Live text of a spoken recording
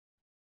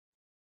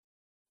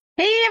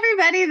Hey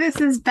everybody, this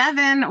is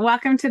Bevan.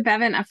 Welcome to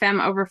Bevan, a femme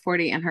over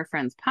 40 and her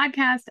friends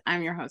podcast.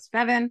 I'm your host,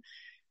 Bevan.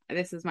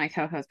 This is my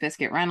co-host,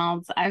 Biscuit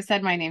Reynolds. I've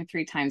said my name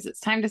 3 times.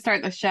 It's time to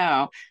start the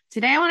show.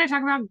 Today I want to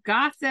talk about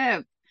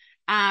gossip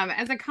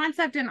as a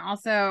concept and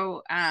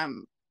also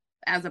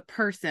as a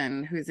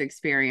person who's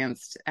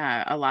experienced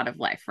a lot of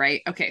life,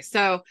 right? Okay,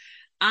 so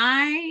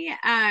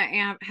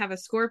have a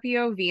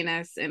Scorpio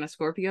Venus and a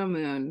Scorpio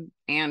moon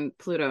and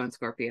Pluto in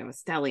Scorpio, a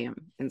stellium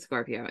in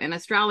Scorpio. In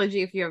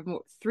astrology, if you have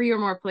three or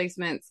more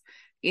placements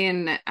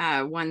in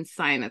one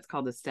sign, it's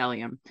called a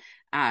stellium.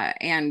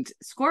 And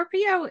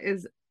Scorpio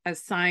is a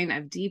sign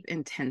of deep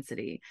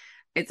intensity.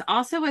 It's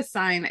also a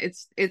sign,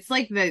 it's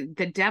like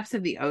the depths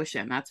of the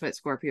ocean. That's what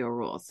Scorpio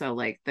rules. So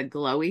like the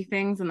glowy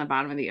things in the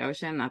bottom of the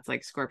ocean, that's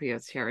like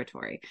Scorpio's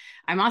territory.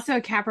 I'm also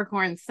a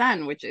Capricorn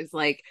sun, which is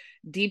like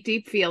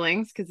deep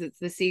feelings because it's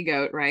the sea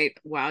goat, right?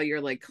 While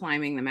you're like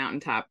climbing the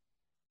mountaintop.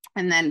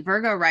 And then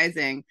Virgo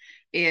rising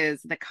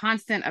is the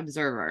constant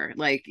observer.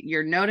 Like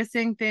you're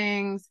noticing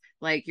things,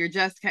 like you're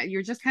just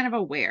kind of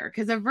aware.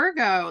 Because a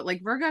Virgo,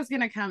 like Virgo's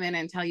going to come in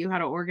and tell you how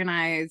to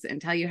organize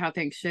and tell you how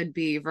things should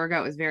be.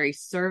 Virgo is very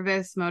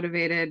service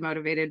motivated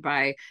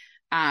by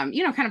kind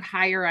of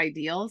higher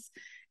ideals,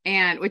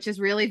 and which is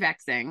really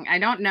vexing. I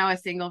don't know a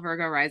single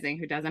Virgo rising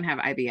who doesn't have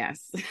IBS.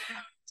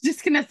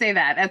 Just gonna say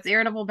that that's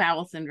irritable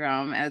bowel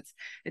syndrome.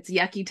 It's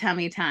yucky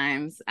tummy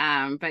times.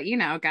 But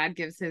God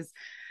gives his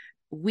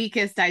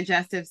weakest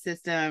digestive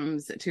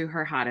systems to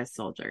her hottest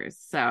soldiers.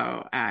 So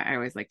I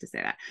always like to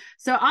say that.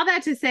 So all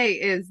that to say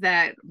is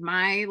that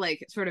my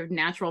like sort of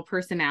natural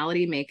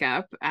personality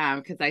makeup,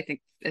 because I think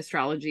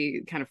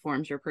astrology kind of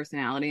forms your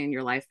personality and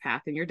your life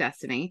path and your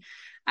destiny,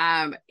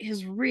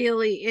 is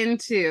really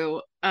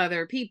into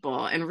other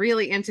people and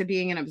really into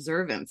being an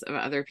observance of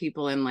other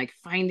people and like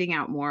finding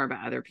out more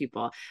about other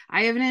people.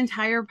 I have an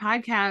entire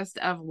podcast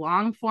of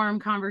long form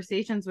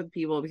conversations with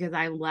people because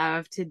I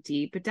love to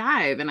deep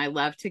dive and I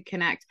love to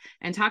connect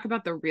and talk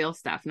about the real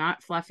stuff,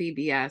 not fluffy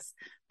BS,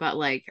 but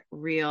like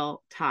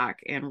real talk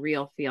and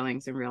real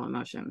feelings and real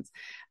emotions.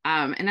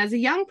 And as a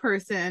young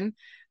person,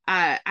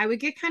 I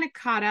would get kind of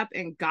caught up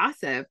in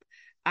gossip,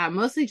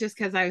 mostly just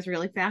because I was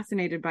really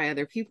fascinated by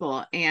other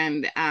people.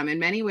 And in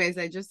many ways,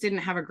 I just didn't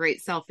have a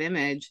great self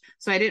image.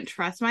 So I didn't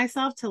trust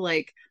myself to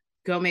like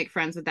go make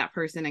friends with that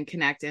person and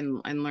connect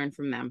and learn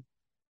from them.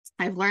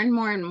 I've learned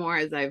more and more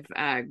as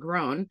I've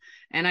grown.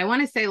 And I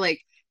want to say,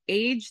 like,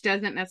 age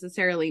doesn't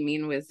necessarily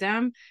mean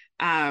wisdom.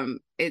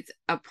 It's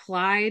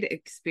applied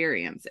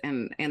experience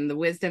and the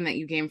wisdom that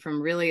you gain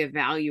from really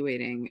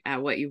evaluating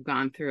what you've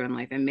gone through in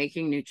life and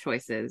making new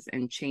choices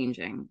and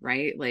changing,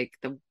 right? Like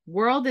the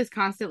world is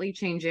constantly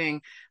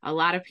changing. A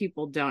lot of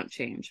people don't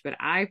change, but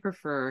I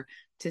prefer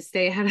to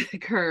stay ahead of the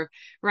curve,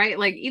 right?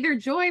 Like either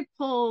joy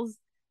pulls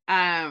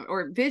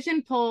or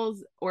vision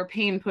pulls or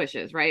pain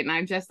pushes, right? And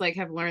I just like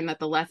have learned that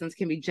the lessons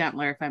can be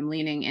gentler if I'm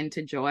leaning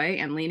into joy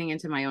and leaning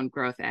into my own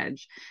growth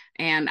edge.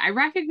 And I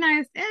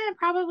recognized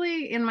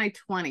probably in my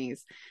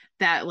 20s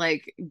that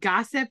like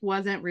gossip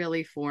wasn't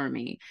really for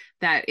me,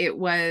 that it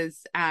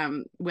was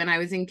when I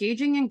was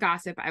engaging in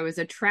gossip, I was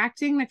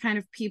attracting the kind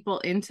of people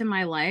into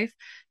my life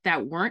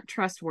that weren't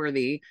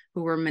trustworthy,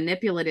 who were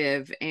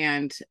manipulative,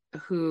 and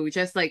who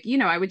just like,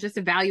 I would just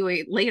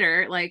evaluate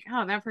later, like,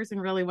 oh, that person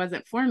really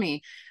wasn't for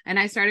me. And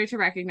I started to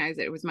recognize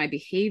that it was my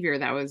behavior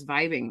that was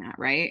vibing that,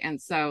 right? And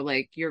so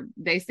like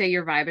they say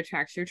your vibe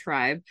attracts your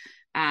tribe.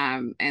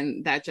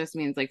 And that just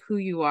means like who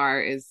you are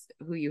is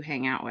who you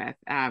hang out with.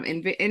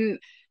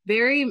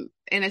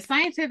 In a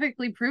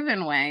scientifically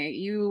proven way,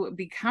 you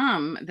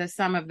become the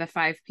sum of the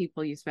 5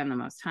 people you spend the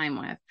most time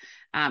with,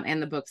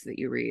 and the books that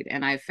you read.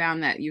 And I've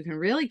found that you can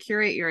really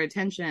curate your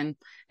attention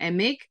and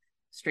make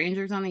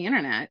strangers on the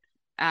internet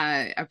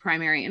a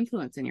primary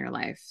influence in your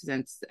life,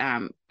 since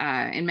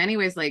in many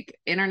ways, like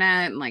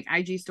internet and like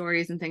IG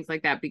stories and things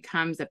like that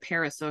becomes a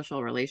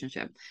parasocial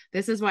relationship.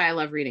 This is why I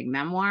love reading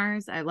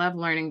memoirs. I love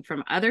learning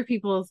from other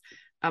people's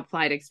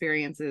applied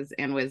experiences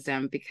and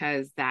wisdom,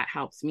 because that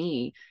helps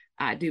me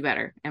do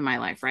better in my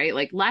life, right?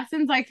 Like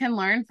lessons I can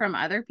learn from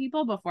other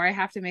people before I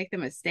have to make the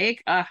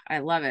mistake. I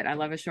love it. I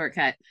love a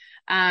shortcut.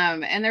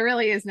 And there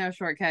really is no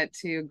shortcut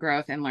to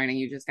growth and learning.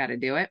 You just got to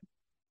do it.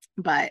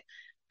 But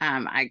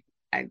I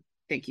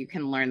think you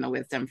can learn the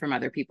wisdom from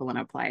other people and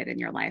apply it in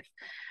your life.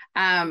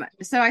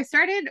 So I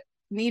started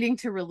needing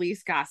to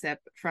release gossip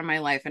from my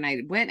life, and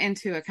I went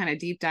into a kind of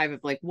deep dive of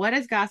like, what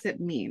does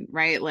gossip mean,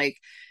 right? Like,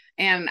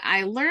 and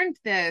I learned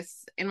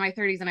this in my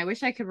 30s, and I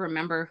wish I could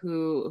remember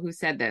who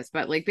said this,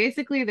 but like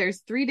basically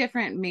there's 3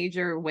 different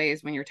major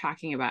ways when you're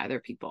talking about other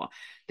people.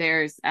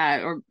 There's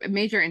or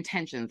major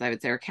intentions, I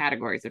would say, or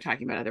categories of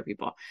talking about other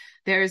people.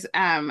 There's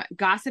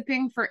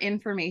gossiping for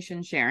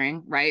information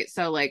sharing, right?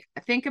 So like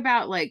think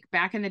about like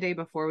back in the day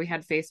before we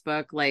had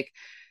Facebook, like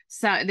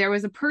so there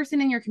was a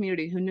person in your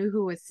community who knew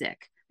who was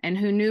sick, and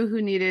who knew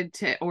who needed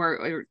to,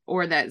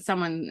 or that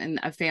someone in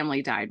a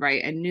family died,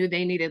 right? And knew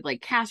they needed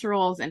like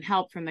casseroles and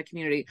help from the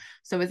community.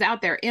 So was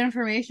out there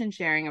information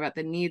sharing about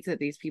the needs that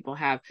these people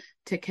have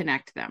to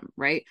connect them,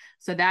 right?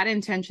 So that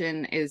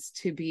intention is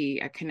to be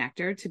a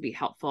connector, to be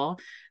helpful.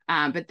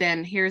 But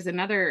then here's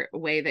another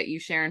way that you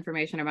share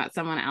information about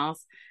someone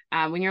else,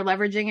 when you're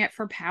leveraging it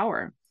for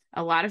power.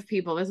 A lot of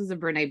people, this is a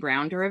Brene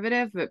Brown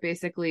derivative, but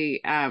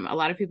basically a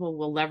lot of people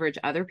will leverage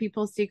other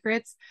people's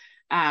secrets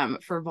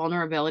for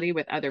vulnerability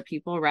with other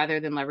people rather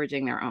than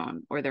leveraging their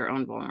own or their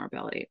own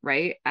vulnerability,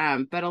 right?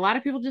 But a lot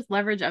of people just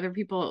leverage other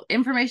people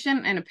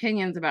information and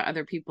opinions about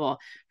other people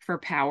for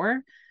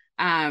power.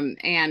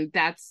 And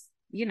that's,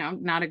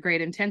 not a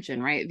great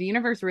intention, right? The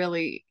universe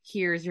really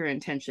hears your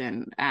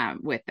intention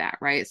with that,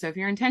 right? So if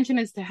your intention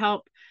is to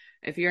help,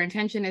 if your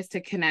intention is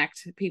to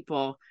connect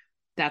people,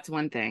 that's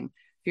one thing.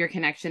 If your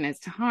connection is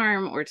to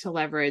harm or to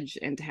leverage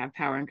and to have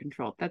power and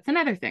control, that's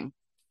another thing.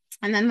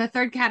 And then the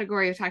third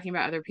category of talking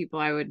about other people,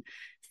 I would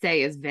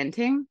say, is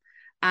venting.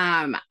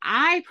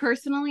 I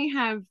personally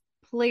have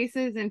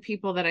places and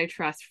people that I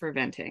trust for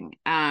venting.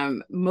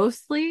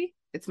 Mostly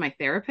it's my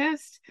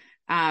therapist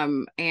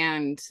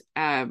and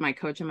my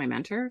coach and my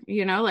mentor,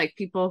 like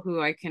people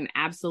who I can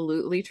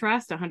absolutely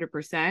trust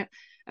 100%,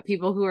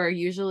 people who are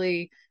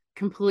usually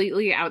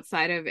completely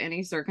outside of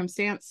any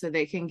circumstance, so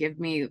they can give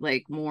me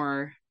like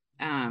more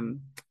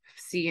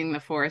seeing the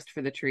forest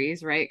for the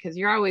trees, right? Because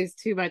you're always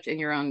too much in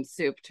your own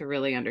soup to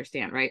really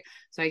understand, right?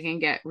 So I can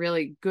get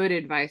really good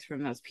advice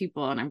from those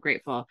people, and I'm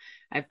grateful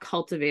I've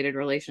cultivated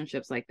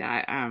relationships like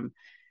that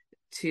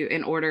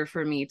in order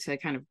for me to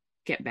kind of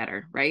get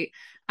better, right?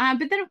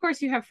 But then of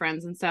course you have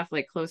friends and stuff,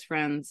 like close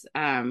friends,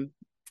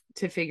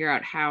 to figure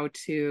out how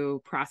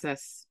to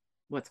process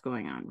what's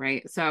going on,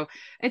 right? So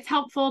it's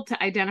helpful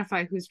to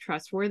identify who's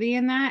trustworthy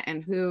in that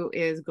and who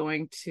is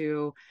going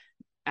to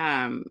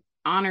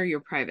honor your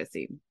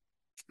privacy.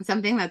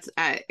 Something that's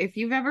if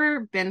you've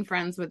ever been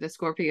friends with a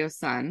Scorpio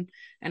sun,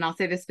 and I'll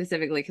say this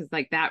specifically because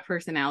like that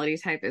personality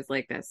type is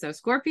like this. So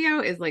Scorpio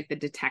is like the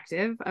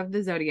detective of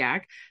the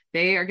zodiac.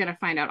 They are going to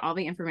find out all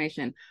the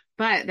information,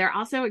 but they're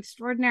also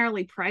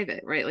extraordinarily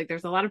private, right? Like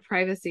there's a lot of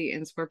privacy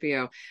in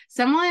Scorpio.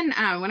 Someone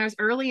when I was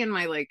early in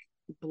my like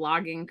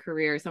blogging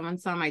career, someone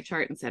saw my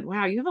chart and said,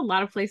 wow, you have a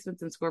lot of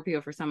placements in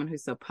Scorpio for someone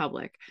who's so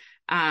public.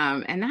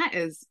 And that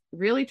is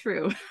really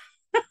true.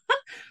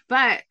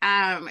 But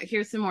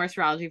here's some more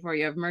astrology for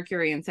you. I have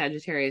Mercury and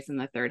Sagittarius in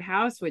the third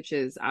house, which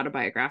is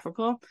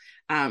autobiographical.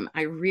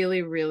 I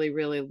really, really,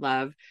 really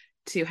love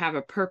to have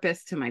a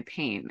purpose to my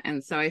pain.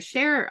 And so I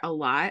share a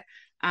lot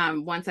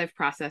once I've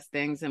processed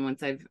things and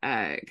once I've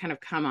kind of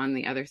come on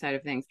the other side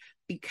of things,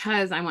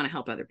 because I want to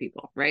help other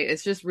people, right?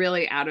 It's just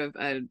really out of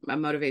a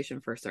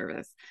motivation for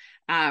service.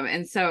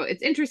 And so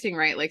it's interesting,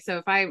 right? Like,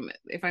 so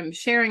if I'm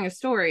sharing a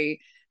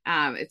story,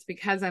 it's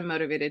because I'm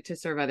motivated to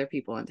serve other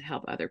people and to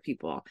help other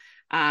people.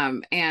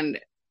 And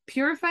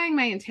purifying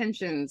my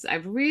intentions,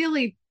 I've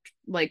really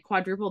like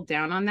quadrupled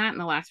down on that in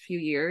the last few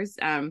years.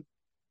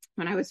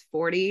 When I was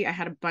 40, I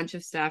had a bunch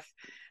of stuff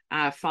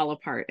fall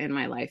apart in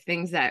my life,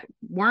 things that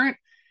weren't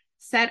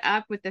set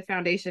up with the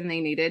foundation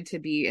they needed to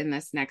be in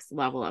this next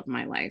level of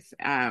my life.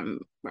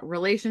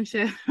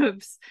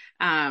 Relationships,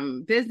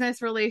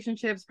 business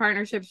relationships,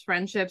 partnerships,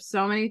 friendships,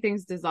 so many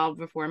things dissolved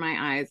before my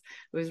eyes.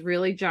 It was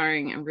really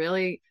jarring and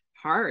really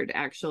hard,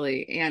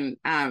 actually.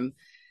 And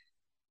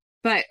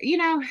but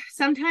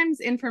sometimes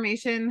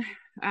information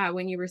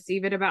when you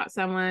receive it about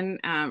someone,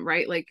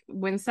 right, like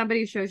when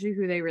somebody shows you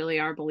who they really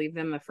are, believe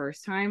them the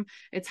first time.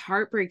 It's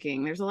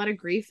heartbreaking. There's a lot of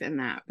grief in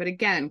that, but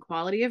again,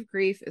 quality of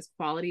grief is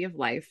quality of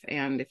life.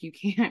 And if you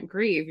can't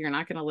grieve, you're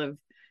not going to live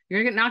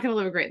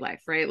a great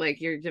life, right?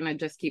 Like you're going to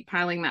just keep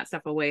piling that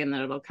stuff away, and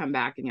then it'll come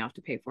back and you'll have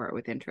to pay for it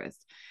with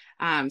interest.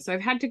 So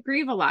I've had to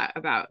grieve a lot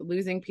about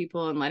losing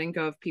people and letting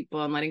go of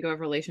people and letting go of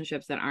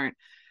relationships that aren't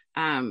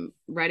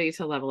ready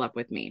to level up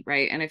with me,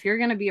 right? And if you're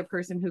going to be a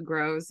person who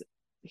grows,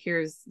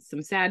 here's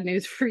some sad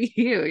news for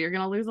you. You're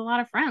going to lose a lot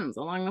of friends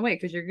along the way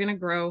because you're going to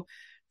grow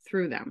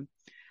through them.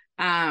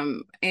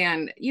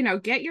 And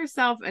get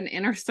yourself an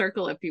inner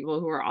circle of people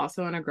who are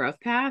also on a growth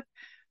path,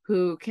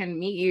 who can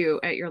meet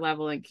you at your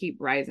level and keep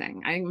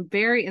rising. I'm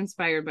very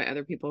inspired by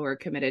other people who are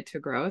committed to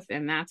growth,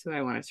 and that's who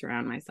I want to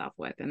surround myself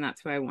with, and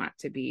that's who I want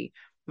to be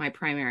my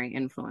primary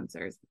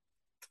influencers.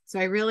 So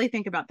I really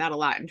think about that a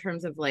lot in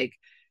terms of like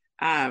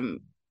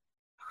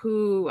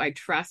who I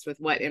trust with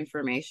what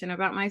information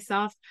about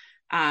myself.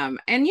 And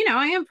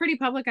I am pretty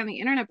public on the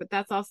internet, but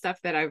that's all stuff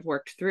that I've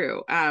worked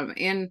through.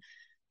 And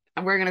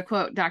we're going to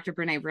quote Dr.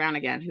 Brene Brown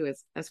again, who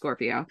is a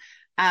Scorpio.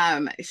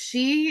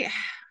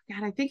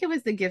 I think it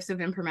was The Gifts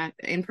of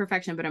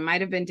Imperfection, but it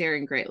might have been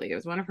Daring Greatly. It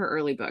was one of her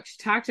early books.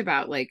 She talked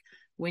about like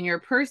when you're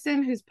a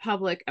person who's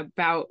public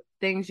about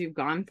things you've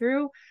gone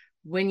through,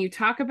 when you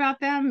talk about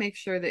them, make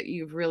sure that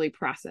you've really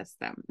processed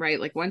them,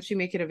 right? Like once you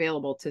make it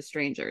available to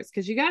strangers,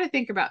 because you got to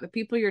think about the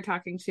people you're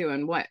talking to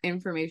and what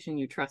information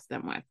you trust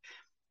them with.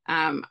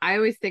 I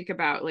always think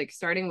about like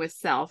starting with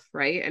self,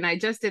 right? And I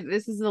just did,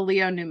 this is the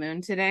Leo new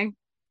moon today.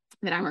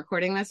 that I'm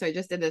recording this. So I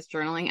just did this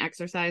journaling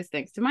exercise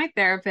thanks to my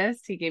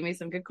therapist. He gave me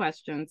some good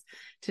questions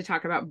to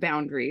talk about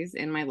boundaries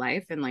in my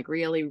life and like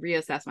really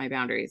reassess my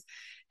boundaries.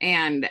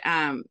 And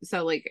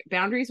so like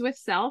boundaries with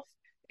self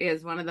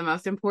is one of the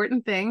most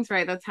important things,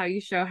 right? That's how you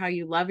show how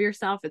you love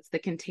yourself. It's the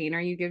container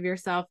you give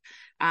yourself.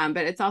 But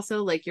it's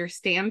also like your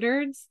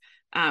standards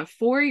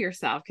for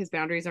yourself, because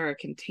boundaries are a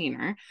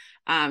container.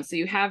 So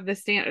you have the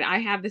standard. I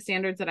have the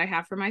standards that I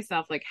have for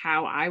myself, like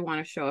how I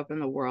want to show up in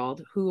the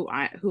world, who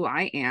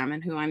I am,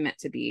 and who I'm meant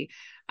to be.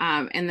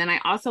 And then I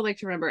also like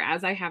to remember,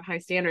 as I have high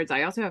standards,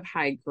 I also have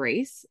high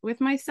grace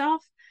with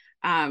myself.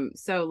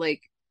 So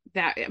like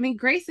that, I mean,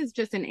 grace is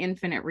just an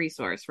infinite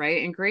resource,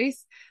 right? And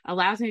grace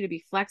allows me to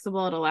be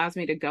flexible. It allows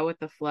me to go with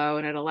the flow,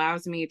 and it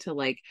allows me to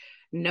like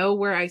know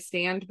where I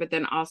stand, but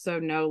then also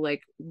know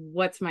like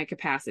what's my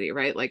capacity,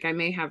 right? Like I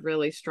may have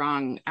really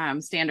strong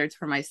standards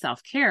for my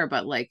self-care,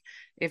 but like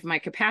if my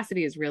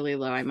capacity is really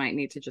low, I might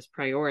need to just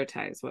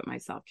prioritize what my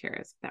self-care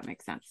is, if that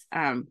makes sense.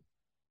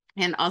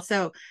 And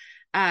also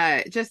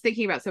just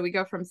thinking about, so we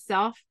go from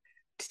self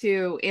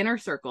to inner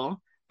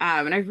circle.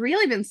 And I've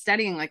really been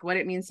studying like what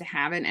it means to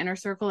have an inner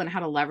circle and how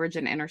to leverage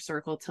an inner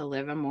circle to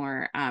live a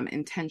more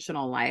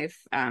intentional life.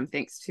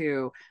 Thanks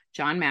to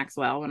John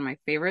Maxwell, one of my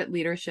favorite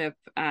leadership,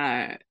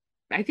 I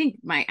think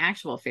my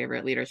actual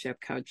favorite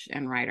leadership coach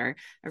and writer.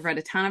 I've read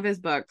a ton of his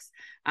books.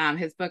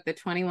 His book, The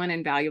 21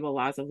 Invaluable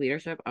Laws of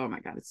Leadership. Oh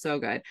my God, it's so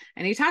good.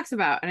 And he talks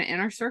about an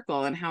inner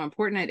circle and how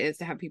important it is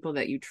to have people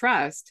that you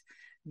trust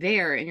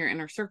there in your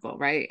inner circle,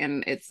 right?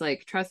 And it's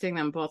like trusting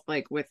them both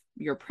like with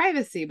your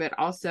privacy, but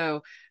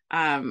also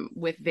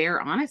with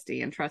their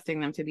honesty, and trusting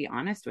them to be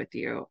honest with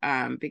you.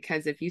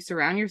 Because if you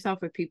surround yourself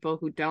with people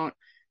who don't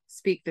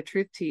speak the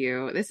truth to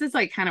you, this is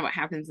like kind of what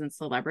happens in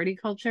celebrity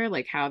culture,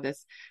 like how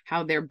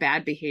their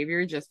bad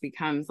behavior just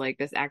becomes like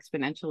this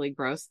exponentially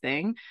gross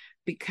thing,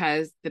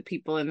 because the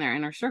people in their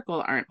inner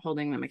circle aren't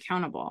holding them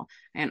accountable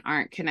and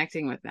aren't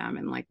connecting with them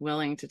and like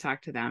willing to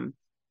talk to them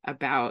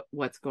about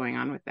what's going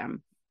on with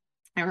them.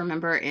 I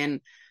remember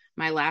in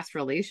my last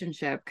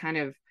relationship kind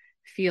of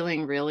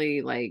feeling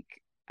really like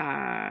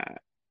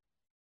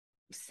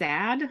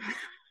sad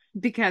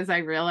because I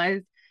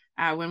realized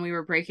when we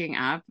were breaking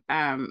up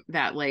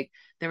that like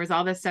there was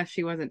all this stuff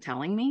she wasn't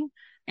telling me.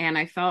 And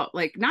I felt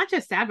like not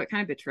just sad, but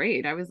kind of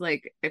betrayed. I was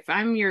like, if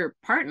I'm your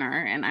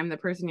partner and I'm the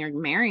person you're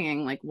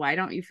marrying, like, why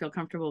don't you feel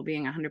comfortable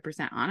being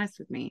 100% honest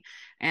with me?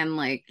 And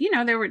like, you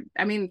know, there were,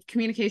 I mean,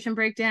 communication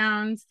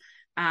breakdowns,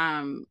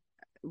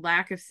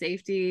 lack of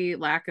safety,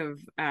 lack of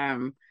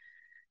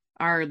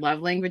our love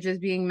languages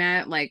being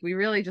met. Like we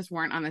really just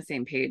weren't on the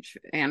same page.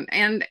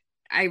 And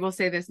I will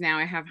say this now,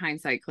 I have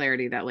hindsight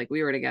clarity that like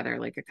we were together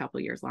like a couple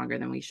years longer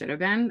than we should have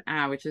been,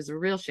 which is a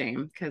real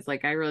shame, because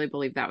like I really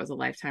believe that was a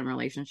lifetime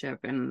relationship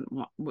and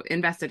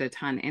invested a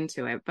ton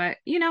into it. But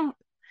you know,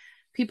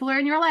 people are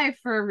in your life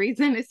for a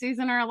reason, a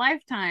season, or a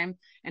lifetime.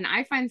 And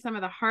I find some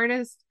of the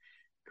hardest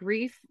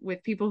grief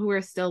with people who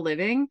are still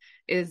living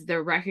is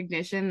the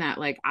recognition that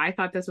like I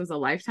thought this was a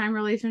lifetime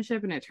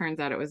relationship and it turns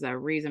out it was a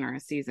reason or a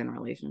season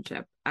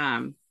relationship.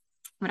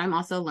 But I'm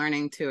also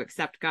learning to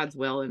accept God's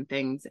will in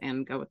things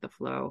and go with the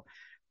flow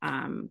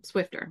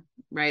swifter,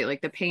 right?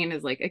 Like the pain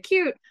is like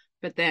acute,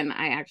 but then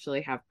I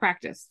actually have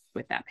practice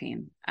with that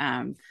pain.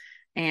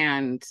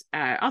 And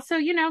also,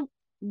 you know,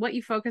 what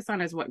you focus on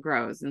is what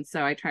grows. And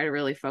so I try to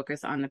really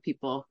focus on the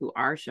people who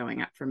are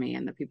showing up for me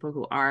and the people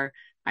who are,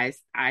 I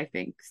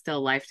think,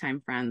 still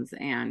lifetime friends,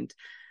 and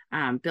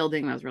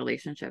building those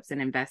relationships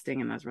and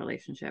investing in those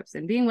relationships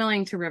and being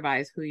willing to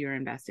revise who you're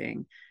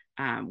investing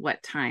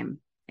what time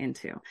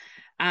into.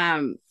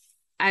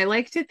 I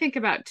like to think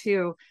about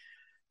too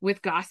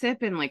with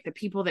gossip and like the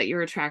people that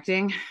you're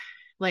attracting,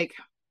 like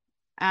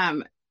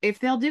if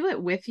they'll do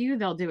it with you,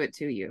 they'll do it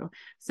to you.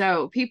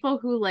 So people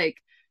who like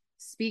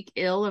speak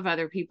ill of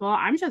other people,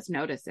 I'm just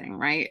noticing,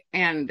 right?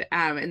 And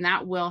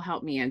that will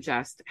help me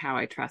adjust how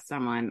I trust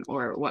someone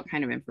or what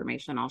kind of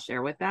information I'll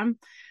share with them.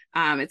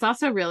 It's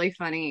also really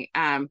funny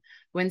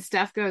when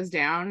stuff goes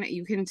down,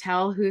 you can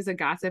tell who's a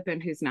gossip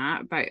and who's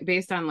not,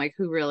 based on like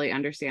who really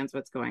understands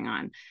what's going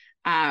on.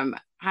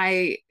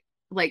 I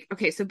like,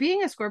 okay, so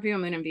being a Scorpio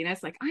moon and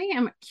Venus, like I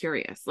am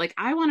curious, like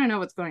I want to know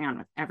what's going on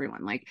with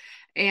everyone. Like,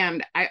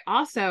 and I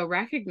also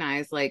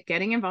recognize like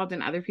getting involved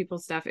in other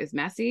people's stuff is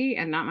messy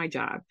and not my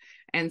job.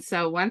 And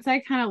so once I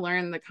kind of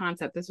learned the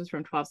concept, this was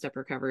from 12-step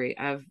recovery,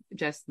 of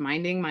just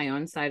minding my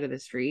own side of the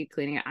street,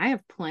 cleaning it. I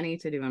have plenty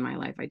to do in my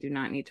life. I do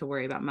not need to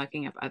worry about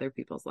mucking up other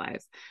people's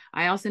lives.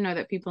 I also know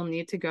that people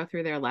need to go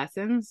through their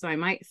lessons. So I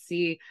might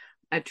see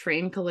a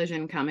train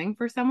collision coming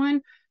for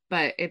someone,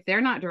 but if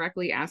they're not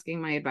directly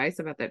asking my advice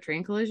about that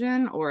train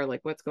collision or like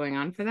what's going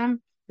on for them,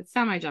 it's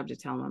not my job to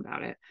tell them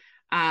about it.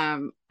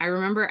 I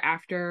remember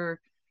after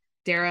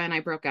Dara and I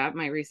broke up,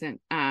 my recent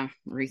ex,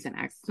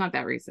 it's not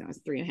that recent, it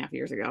was 3.5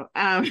 years ago.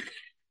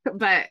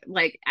 But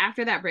like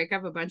after that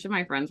breakup, a bunch of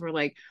my friends were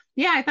like,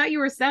 yeah, I thought you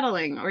were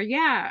settling, or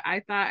yeah, I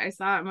thought I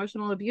saw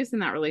emotional abuse in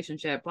that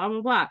relationship, blah,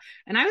 blah, blah.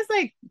 And I was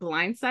like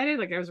blindsided.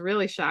 Like I was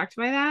really shocked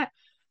by that.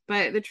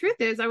 But the truth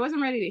is, I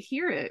wasn't ready to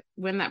hear it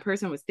when that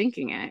person was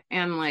thinking it.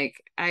 And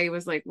like, I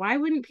was like, why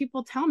wouldn't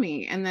people tell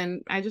me? And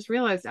then I just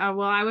realized, oh,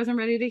 well, I wasn't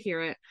ready to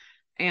hear it.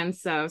 And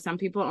so some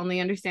people only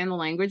understand the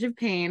language of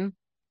pain.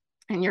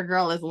 And your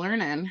girl is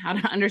learning how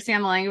to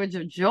understand the language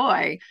of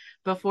joy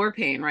before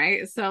pain,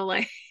 right? So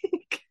like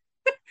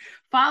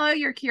follow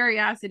your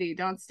curiosity,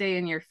 don't stay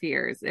in your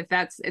fears. If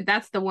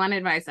that's the one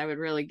advice I would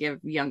really give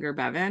younger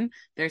Bevan.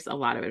 There's a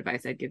lot of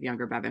advice I'd give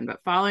younger Bevan,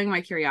 but following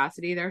my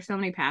curiosity, there are so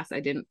many paths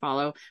I didn't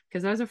follow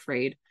because I was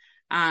afraid.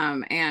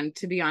 And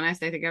to be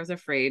honest, I think I was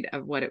afraid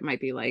of what it might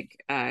be like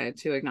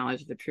to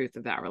acknowledge the truth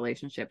of that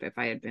relationship if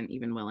I had been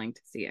even willing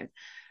to see it.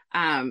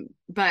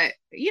 But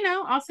you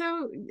know,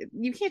 also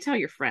you can't tell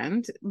your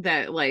friend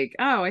that like,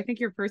 oh, I think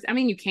your person, I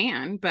mean, you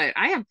can, but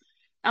I have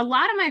a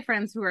lot of my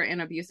friends who are in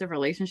abusive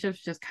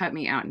relationships just cut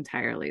me out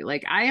entirely.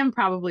 Like I am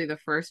probably the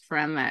first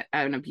friend that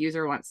an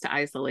abuser wants to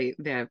isolate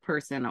the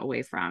person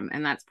away from.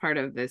 And that's part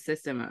of the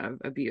system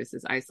of abuse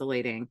is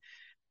isolating,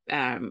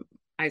 right?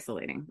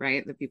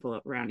 The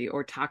people around you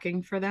or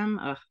talking for them.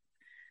 Ugh,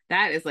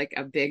 that is like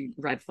a big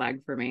red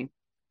flag for me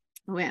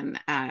when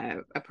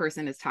a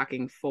person is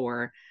talking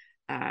for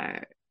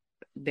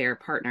their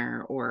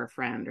partner or a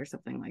friend or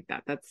something like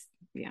that. That's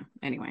yeah.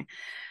 Anyway,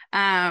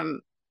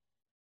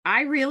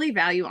 I really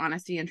value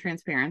honesty and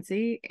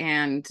transparency,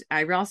 and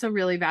I also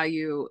really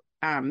value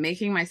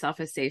making myself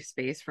a safe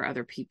space for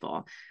other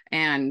people.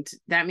 And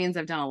that means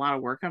I've done a lot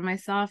of work on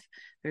myself.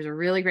 There's a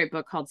really great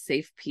book called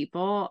Safe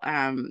People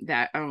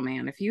that, oh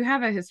man, if you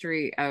have a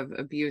history of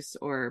abuse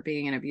or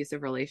being in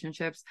abusive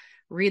relationships,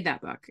 read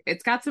that book.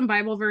 It's got some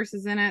Bible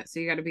verses in it, so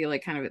you got to be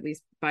like kind of at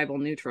least Bible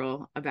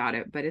neutral about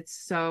it, but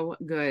it's so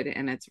good.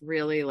 And it's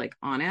really like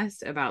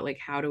honest about like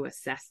how to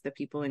assess the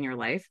people in your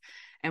life.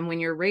 And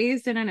when you're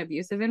raised in an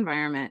abusive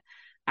environment,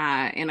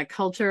 in a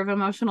culture of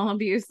emotional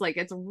abuse, like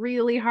it's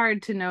really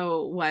hard to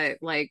know what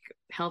like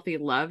healthy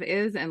love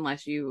is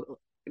unless you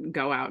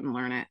go out and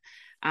learn it.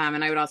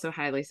 And I would also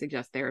highly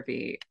suggest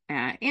therapy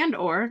and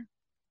or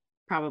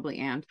probably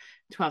and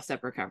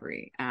 12-step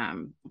recovery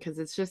because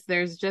it's just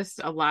there's just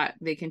a lot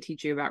they can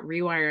teach you about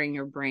rewiring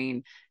your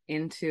brain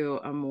into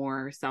a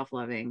more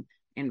self-loving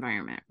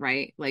environment,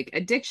 right? Like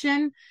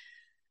addiction,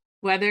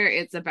 whether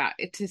it's about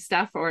it to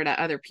stuff or to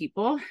other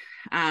people,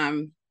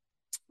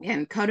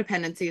 and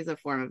codependency is a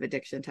form of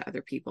addiction to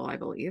other people, I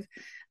believe.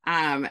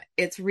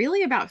 It's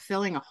really about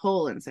filling a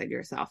hole inside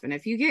yourself. And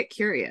if you get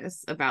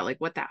curious about like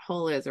what that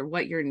hole is or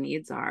what your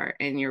needs are,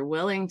 and you're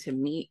willing to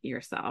meet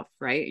yourself,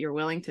 right? You're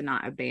willing to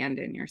not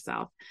abandon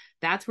yourself.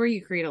 That's where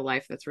you create a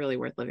life that's really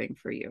worth living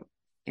for you,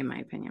 in my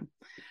opinion.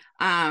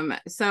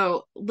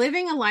 So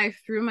living a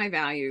life through my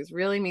values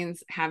really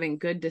means having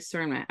good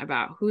discernment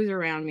about who's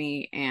around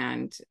me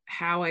and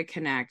how I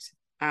connect.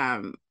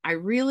 I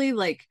really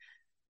like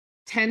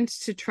tend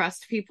to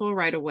trust people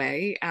right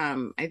away.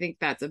 I think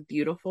that's a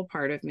beautiful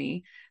part of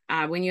me.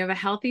 When you have a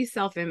healthy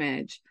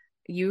self-image,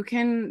 you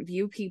can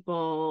view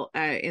people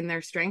in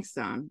their strength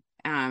zone,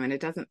 and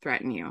it doesn't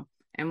threaten you.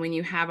 And when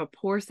you have a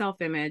poor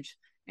self-image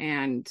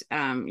and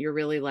you're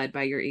really led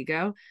by your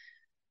ego,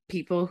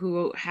 people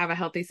who have a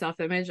healthy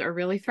self-image are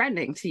really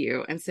threatening to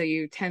you. And so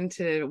you tend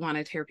to want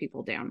to tear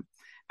people down.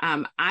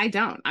 I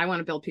don't. I want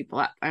to build people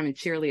up. I'm a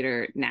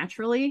cheerleader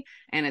naturally.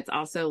 And it's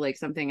also like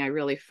something I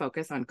really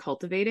focus on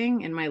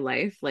cultivating in my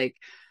life. Like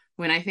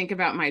when I think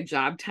about my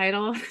job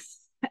title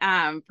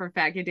for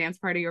Fat Kid Dance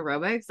Party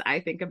Aerobics,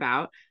 I think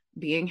about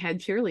being head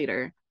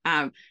cheerleader.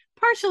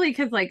 Partially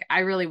because like I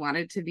really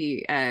wanted to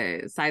be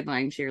a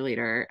sideline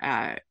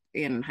cheerleader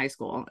in high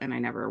school, and I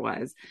never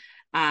was.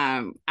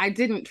 I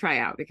didn't try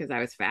out because I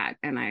was fat,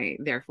 and I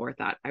therefore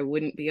thought I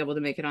wouldn't be able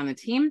to make it on the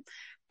team.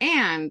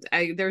 And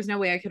there's no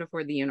way I could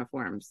afford the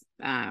uniforms.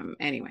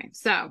 Anyway,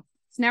 so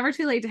it's never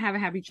too late to have a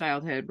happy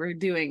childhood. We're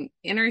doing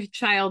inner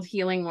child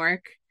healing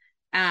work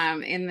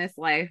in this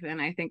life. And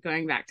I think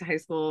going back to high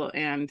school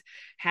and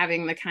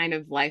having the kind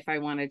of life I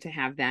wanted to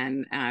have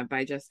then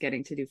by just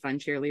getting to do fun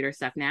cheerleader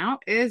stuff now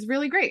is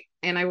really great.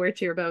 And I wear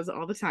cheer bows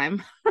all the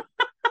time.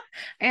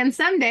 And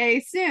someday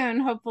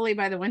soon, hopefully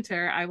by the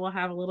winter, I will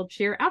have a little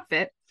cheer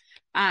outfit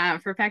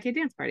for Fat Kid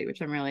Dance Party,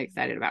 which I'm really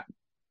excited about.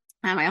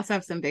 I also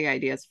have some big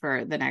ideas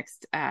for the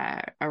next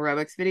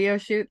aerobics video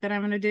shoot that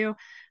I'm going to do.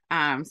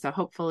 So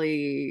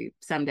hopefully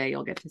someday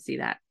you'll get to see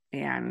that,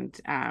 and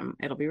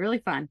it'll be really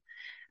fun.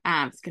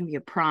 It's going to be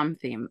a prom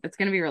theme. It's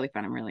going to be really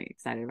fun. I'm really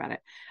excited about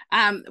it.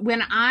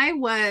 When I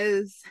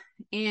was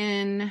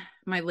in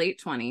my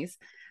late 20s,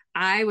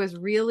 I was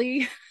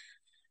really...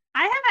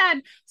 I have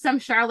had some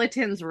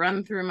charlatans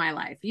run through my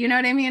life, you know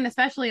what I mean?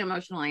 Especially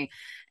emotionally.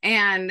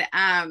 And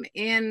I'm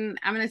going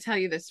to tell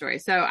you this story.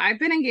 So I've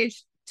been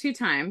engaged 2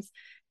 times.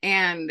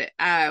 And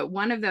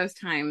one of those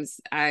times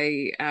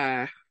we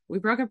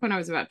broke up when I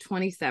was about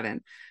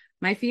 27.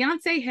 My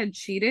fiance had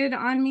cheated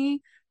on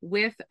me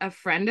with a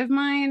friend of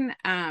mine,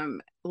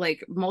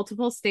 like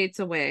multiple states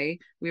away.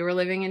 We were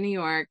living in New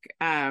York.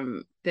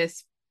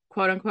 This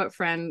quote unquote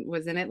friend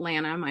was in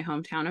Atlanta, my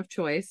hometown of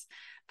choice.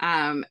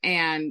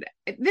 And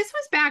this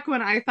was back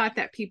when I thought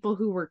that people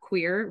who were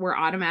queer were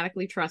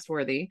automatically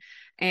trustworthy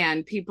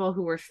and people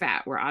who were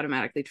fat were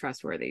automatically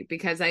trustworthy,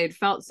 because I had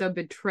felt so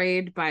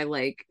betrayed by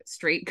like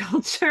straight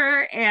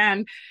culture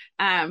and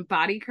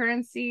body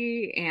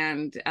currency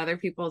and other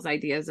people's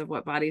ideas of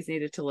what bodies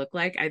needed to look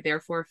like. I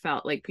therefore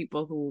felt like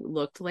people who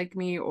looked like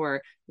me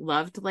or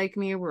loved like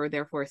me were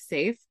therefore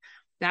safe.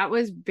 That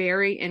was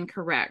very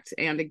incorrect.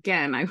 And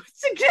again, I would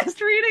suggest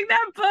reading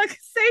that book,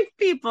 Safe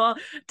People,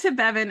 to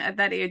Bevan at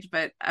that age.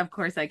 But of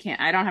course, I can't.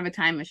 I don't have a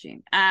time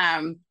machine.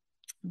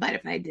 But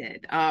if I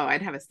did, oh,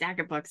 I'd have a stack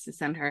of books to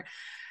send her.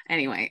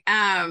 Anyway,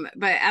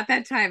 but at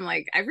that time,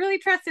 like, I really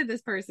trusted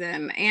this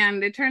person,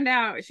 and it turned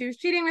out she was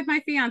cheating with my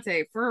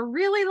fiance for a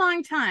really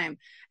long time.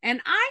 And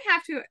I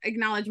have to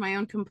acknowledge my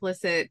own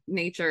complicit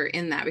nature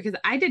in that, because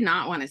I did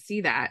not want to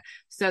see that.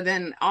 So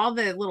then all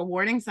the little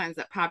warning signs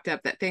that popped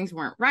up that things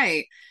weren't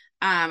right,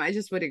 I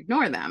just would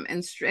ignore them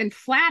and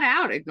flat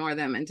out ignore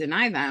them and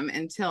deny them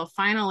until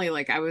finally,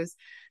 like,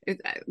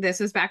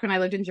 this was back when I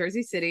lived in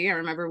Jersey City. I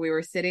remember we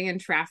were sitting in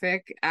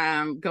traffic,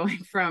 going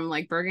from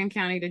like Bergen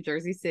County to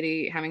Jersey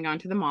City, having gone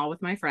to the mall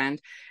with my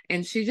friend.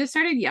 And she just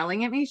started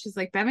yelling at me. She's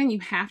like, Bevan, you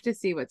have to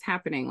see what's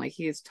happening. Like,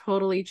 he is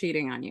totally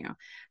cheating on you.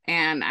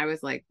 And I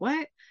was like,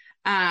 what?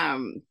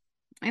 And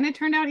it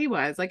turned out he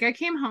was. Like, I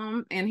came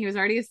home and he was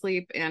already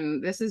asleep.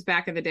 And this is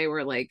back in the day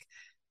where like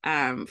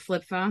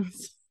flip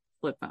phones.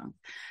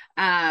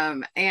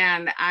 And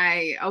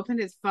I opened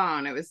his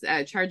phone. It was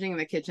charging in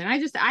the kitchen.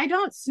 I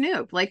don't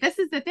snoop. Like, this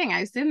is the thing.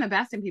 I assume the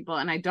best in people,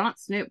 and I don't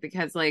snoop,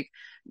 because like,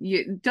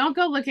 you don't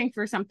go looking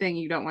for something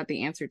you don't want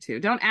the answer to.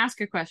 Don't ask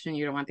a question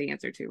you don't want the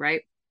answer to,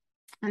 right?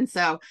 And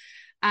so,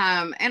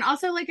 and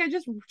also, like, I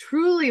just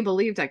truly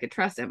believed I could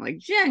trust him, like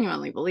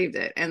genuinely believed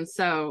it. And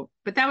so,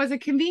 but that was a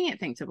convenient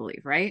thing to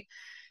believe, right?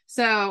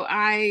 So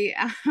I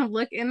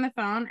look in the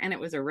phone and it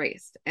was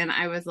erased. And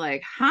I was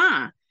like,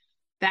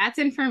 that's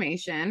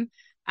information.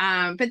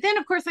 But then,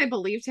 of course, I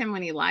believed him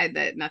when he lied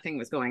that nothing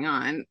was going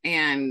on,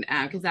 and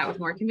because that was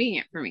more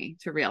convenient for me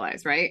to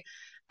realize, right?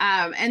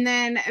 And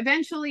then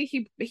eventually,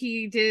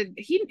 he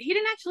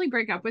didn't actually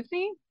break up with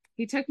me.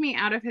 He took me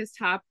out of his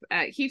top.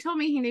 He told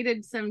me he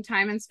needed some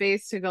time and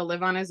space to go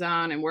live on his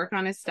own and work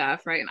on his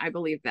stuff, right? And I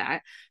believed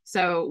that.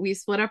 So we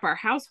split up our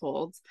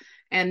households,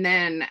 and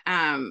then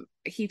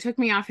he took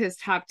me off his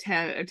top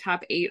 10,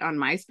 top 8 on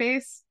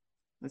MySpace.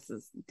 This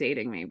is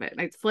dating me, but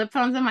it's flip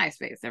phones and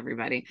MySpace,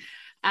 everybody.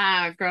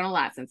 I've grown a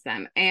lot since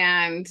then.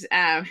 And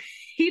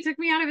he took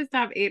me out of his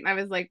top 8, and I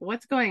was like,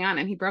 what's going on?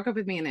 And he broke up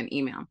with me in an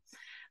email.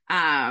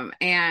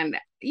 And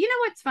you know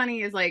what's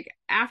funny is, like,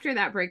 after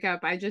that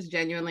breakup, I just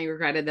genuinely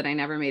regretted that I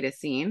never made a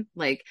scene.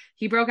 Like,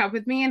 he broke up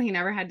with me and he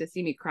never had to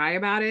see me cry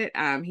about it.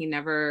 He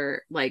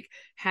never like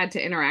had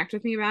to interact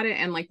with me about it.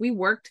 And like, we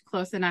worked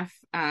close enough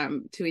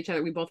to each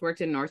other. We both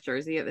worked in North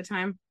Jersey at the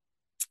time.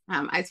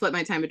 I split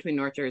my time between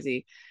North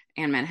Jersey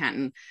and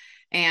Manhattan,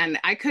 and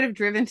I could have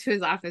driven to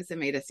his office and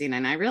made a scene,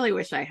 and I really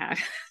wish I had.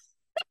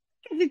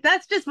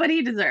 That's just what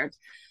he deserved.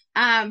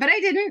 But I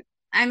didn't.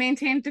 I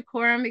maintained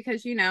decorum,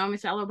 because, you know,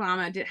 Michelle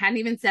Obama hadn't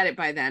even said it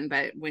by then,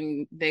 but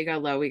when they go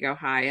low, we go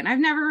high. And I've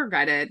never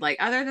regretted, like,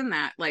 other than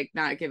that, like,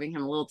 not giving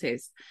him a little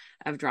taste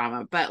of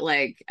drama. But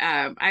like,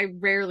 I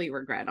rarely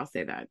regret, I'll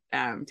say that,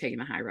 taking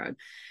the high road.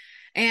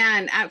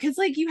 And because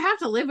like, you have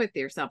to live with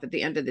yourself at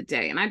the end of the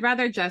day, and I'd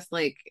rather just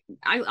like,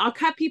 I'll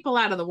cut people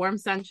out of the warm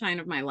sunshine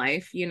of my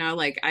life, you know.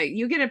 Like,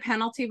 you get a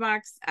penalty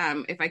box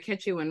if I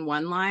catch you in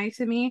one lie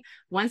to me.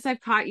 Once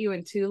I've caught you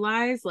in 2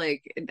 lies,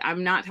 like,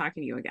 I'm not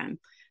talking to you again.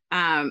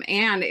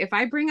 And if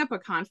I bring up a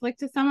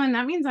conflict to someone,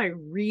 that means I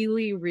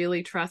really,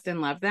 really trust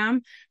and love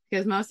them,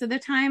 because most of the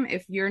time,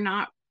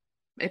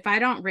 if I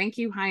don't rank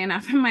you high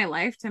enough in my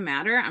life to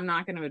matter, I'm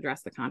not going to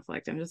address the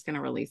conflict. I'm just going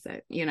to release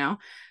it, you know?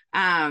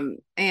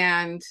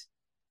 And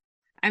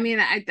I mean,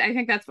 I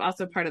think that's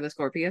also part of the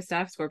Scorpio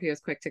stuff. Scorpio is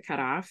quick to cut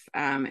off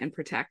and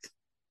protect,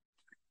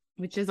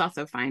 which is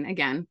also fine.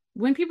 Again,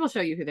 when people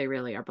show you who they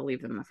really are,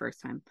 believe them the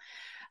first time.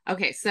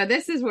 Okay, so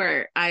this is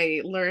where I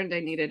learned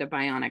I needed a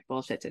bionic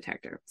bullshit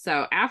detector.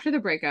 So after the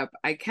breakup,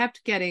 I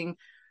kept getting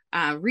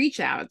reach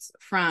outs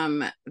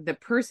from the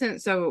person.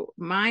 So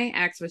my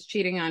ex was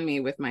cheating on me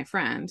with my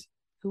friend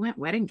who went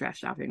wedding dress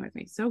shopping with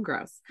me. So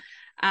gross.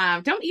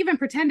 Don't even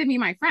pretend to be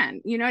my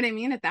friend. You know what I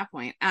mean? At that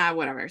point,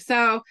 whatever.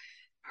 So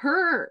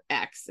her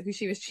ex, who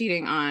she was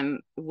cheating on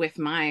with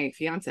my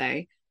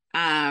fiance,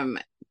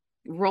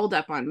 rolled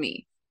up on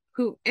me,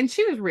 and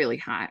she was really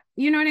hot.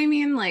 You know what I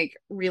mean? Like,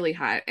 really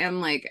hot.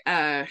 And like,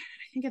 I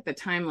think at the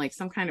time, like,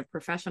 some kind of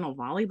professional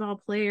volleyball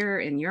player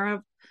in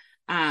Europe.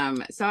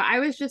 So I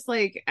was just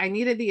like, I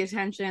needed the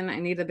attention. I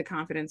needed the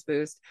confidence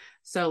boost.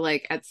 So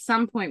like, at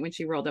some point when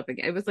she rolled up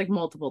again, it was like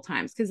multiple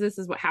times, because this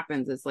is what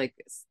happens, is like,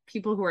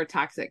 people who are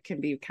toxic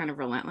can be kind of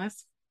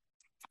relentless.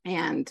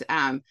 And,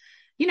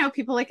 you know,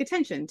 people like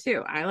attention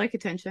too. I like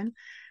attention.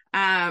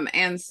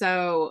 And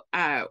so,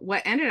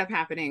 what ended up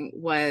happening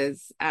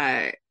was,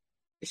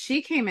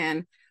 she came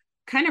in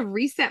kind of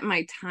reset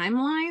my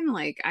timeline.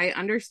 Like I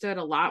understood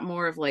a lot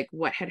more of like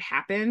what had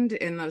happened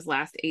in those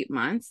last 8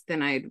 months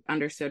than I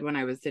understood when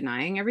I was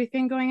denying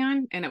everything going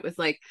on. And it was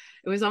like,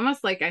 it was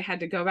almost like I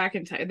had to go back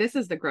and this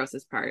is the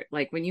grossest part.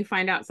 Like when you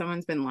find out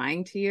someone's been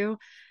lying to you,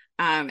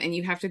 and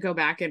you have to go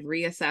back and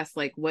reassess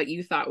like what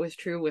you thought was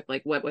true with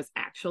like what was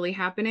actually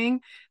happening,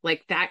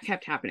 like that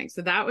kept happening.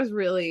 So that was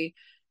really,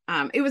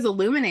 it was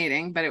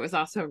illuminating, but it was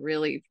also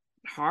really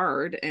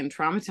hard and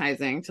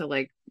traumatizing to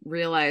like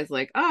realize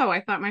like, oh,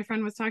 I thought my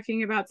friend was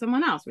talking about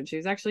someone else when she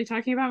was actually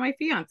talking about my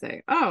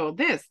fiance. Oh,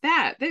 this,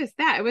 that.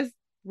 It was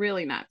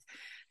really nuts.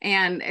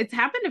 And it's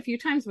happened a few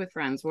times with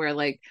friends where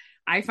like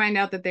I find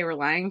out that they were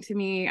lying to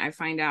me. I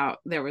find out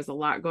there was a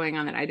lot going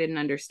on that I didn't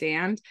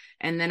understand.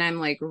 And then I'm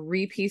like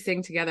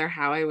repiecing together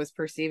how I was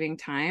perceiving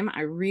time.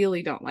 I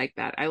really don't like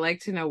that. I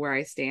like to know where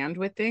I stand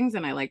with things,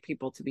 and I like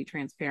people to be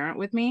transparent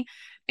with me.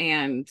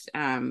 And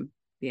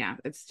yeah,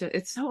 it's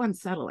so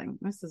unsettling.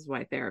 This is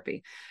why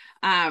therapy.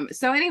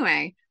 So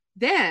anyway,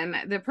 then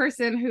the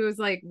person who's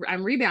like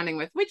I'm rebounding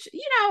with, which,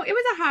 you know, it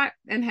was a hot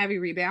and heavy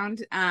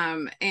rebound.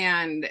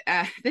 And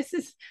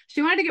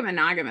she wanted to get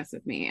monogamous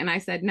with me. And I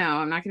said, no,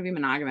 I'm not going to be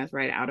monogamous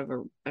right out of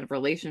a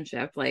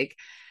relationship. Like,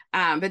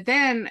 but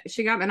then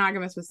she got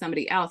monogamous with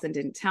somebody else and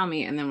didn't tell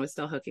me, and then was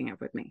still hooking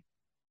up with me.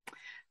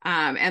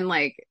 And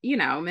like, you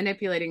know,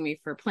 manipulating me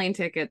for plane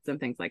tickets and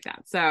things like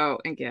that. So,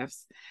 and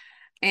gifts.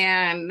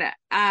 And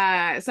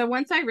so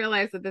once I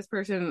realized that this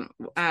person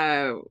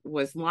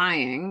was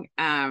lying,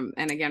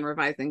 and again,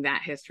 revising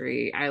that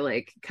history, I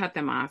like cut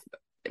them off.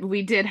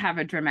 We did have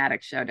a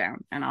dramatic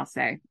showdown, and I'll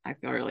say I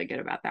feel really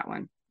good about that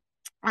one.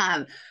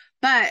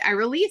 But I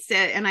released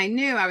it, and I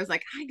knew, I was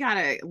like, I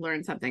gotta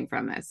learn something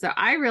from this. So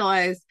I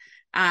realized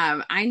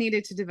I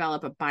needed to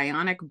develop a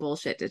bionic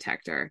bullshit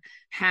detector,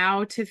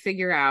 how to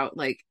figure out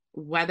like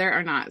whether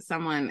or not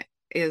someone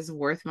is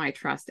worth my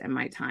trust and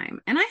my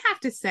time. And I have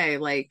to say,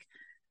 like,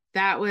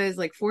 that was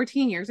like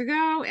 14 years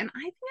ago. And I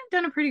think I've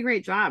done a pretty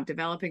great job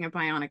developing a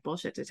bionic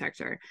bullshit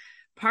detector.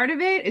 Part of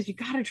it is you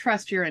got to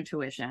trust your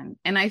intuition.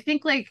 And I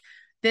think like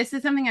this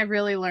is something I've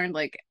really learned,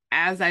 like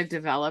as I've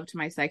developed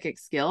my psychic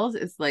skills,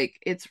 is like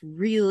it's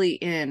really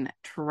in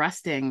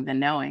trusting the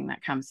knowing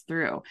that comes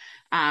through.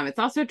 It's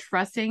also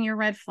trusting your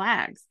red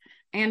flags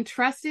and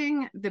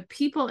trusting the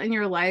people in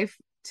your life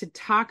to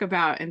talk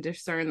about and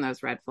discern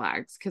those red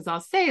flags. Because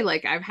I'll say,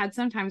 like, I've had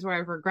some times where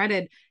I've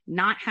regretted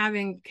not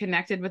having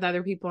connected with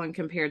other people and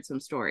compared some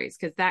stories,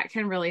 because that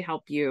can really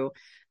help you.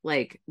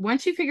 Like,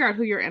 once you figure out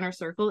who your inner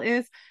circle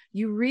is,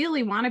 you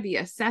really want to be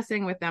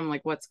assessing with them,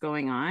 like, what's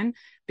going on,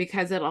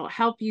 because it'll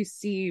help you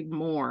see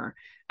more.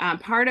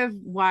 Part of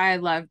why I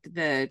loved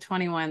the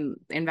 21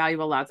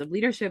 Invaluable Laws of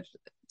Leadership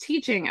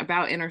teaching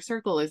about inner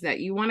circle is that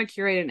you want to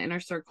curate an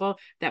inner circle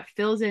that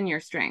fills in your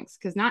strengths,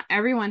 because not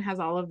everyone has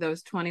all of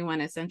those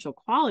 21 essential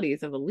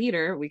qualities of a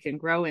leader. We can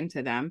grow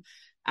into them.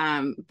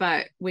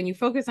 But when you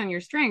focus on your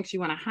strengths, you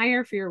want to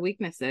hire for your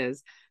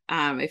weaknesses.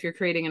 If you're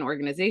creating an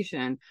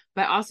organization,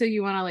 but also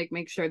you want to like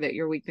make sure that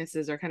your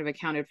weaknesses are kind of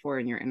accounted for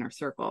in your inner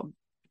circle.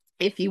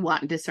 If you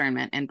want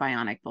discernment and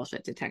bionic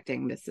bullshit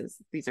detecting,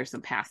 these are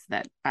some paths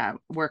that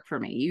work for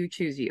me. You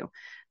choose you.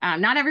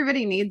 Not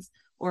everybody needs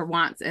or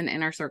wants an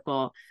inner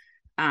circle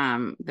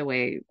the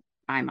way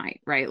I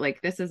might, right?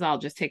 Like this is all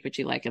just take what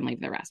you like and leave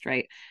the rest,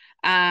 right?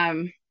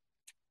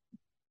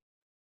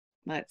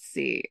 Let's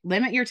see.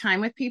 Limit your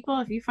time with people.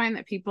 If you find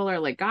that people are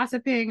like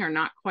gossiping or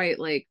not quite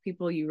like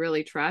people you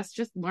really trust,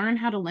 just learn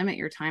how to limit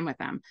your time with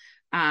them.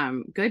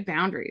 Good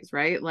boundaries,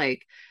 right?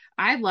 Like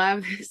I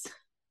love this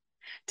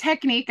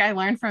technique I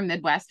learned from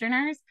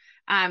Midwesterners.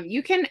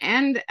 You can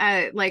end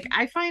like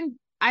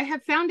I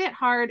have found it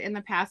hard in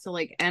the past to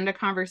like end a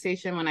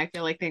conversation when I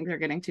feel like things are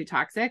getting too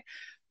toxic,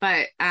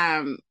 but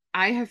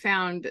I have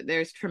found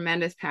there's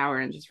tremendous power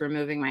in just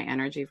removing my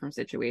energy from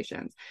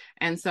situations.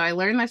 And so I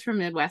learned this from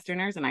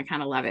Midwesterners, and I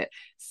kind of love it.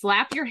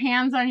 Slap your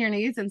hands on your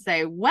knees and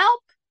say, "Welp,"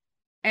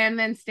 and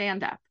then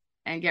stand up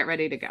and get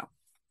ready to go.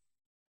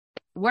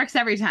 Works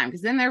every time,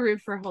 because then they're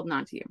rude for holding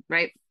on to you,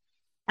 right?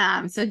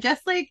 So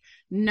just like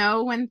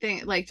know when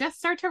things, like just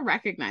start to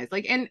recognize,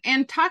 like,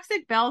 and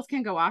toxic bells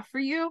can go off for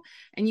you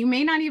and you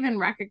may not even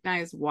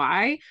recognize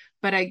why.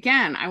 But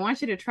again, I want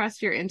you to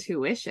trust your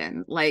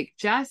intuition, like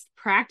just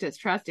practice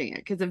trusting it,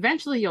 because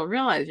eventually you'll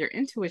realize your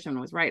intuition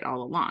was right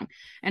all along.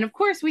 And of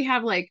course we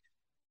have like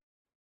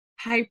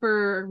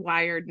hyper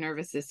wired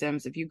nervous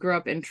systems. If you grew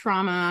up in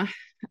trauma,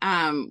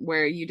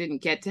 where you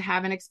didn't get to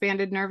have an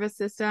expanded nervous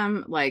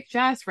system, like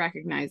just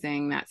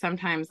recognizing that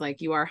sometimes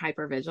like you are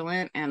hyper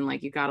vigilant and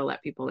like you got to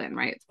let people in,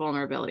 right? It's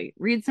vulnerability.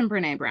 Read some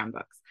Brene Brown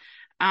books.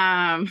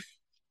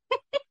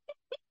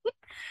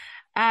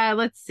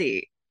 Let's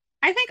see.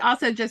 I think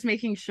also just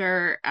making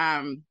sure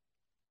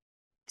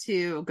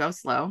to go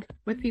slow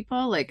with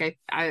people. Like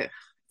I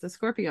it's a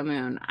Scorpio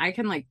moon. I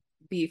can like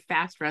be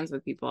fast friends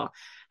with people.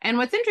 And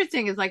what's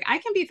interesting is like I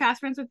can be fast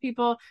friends with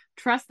people,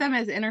 trust them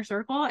as inner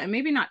circle, and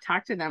maybe not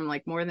talk to them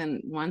like more than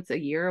once a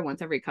year,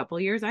 once every couple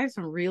of years. I have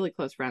some really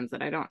close friends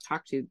that I don't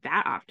talk to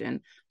that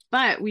often,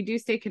 but we do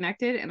stay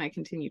connected, and I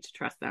continue to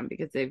trust them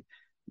because they've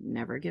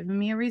never given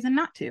me a reason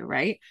not to,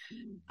 right?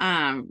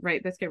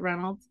 Right, Biscuit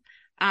Reynolds.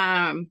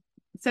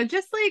 So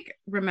just like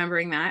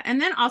remembering that,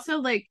 and then also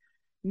like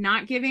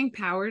not giving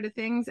power to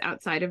things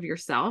outside of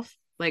yourself,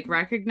 like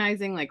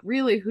recognizing like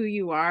really who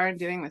you are and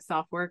doing the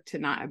self work to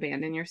not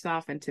abandon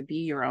yourself and to be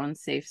your own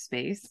safe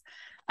space.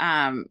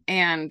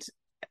 And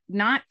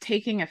not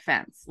taking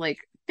offense. Like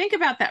think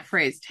about that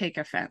phrase, take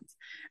offense.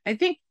 I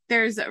think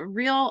there's a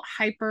real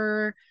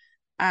hyper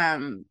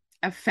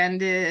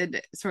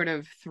offended sort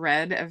of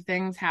thread of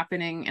things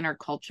happening in our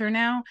culture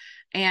now.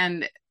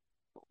 And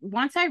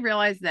once I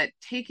realized that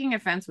taking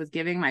offense was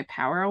giving my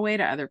power away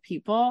to other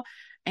people,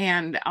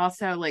 and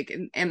also like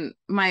in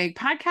my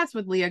podcast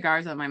with Leah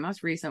Garza, my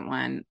most recent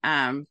one,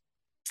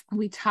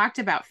 we talked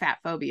about fat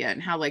phobia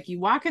and how like you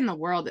walk in the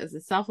world as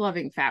a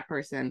self-loving fat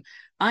person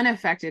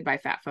unaffected by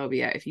fat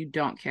phobia if you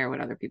don't care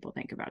what other people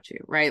think about you,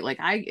 right? Like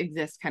I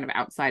exist kind of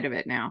outside of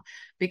it now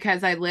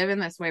because I live in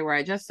this way where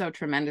I just so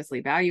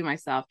tremendously value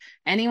myself.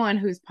 Anyone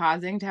who's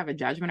pausing to have a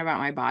judgment about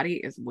my body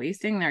is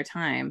wasting their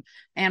time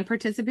and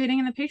participating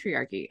in the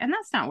patriarchy, and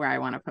that's not where I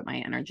want to put my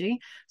energy.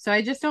 So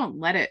I just don't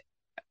let it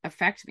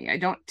affect me. I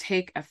don't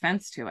take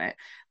offense to it.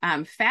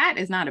 Fat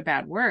is not a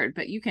bad word,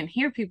 but you can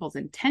hear people's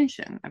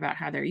intention about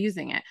how they're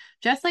using it.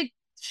 Just like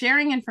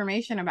sharing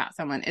information about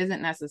someone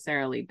isn't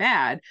necessarily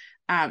bad.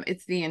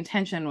 It's the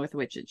intention with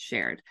which it's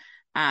shared.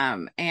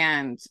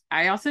 And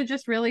I also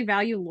just really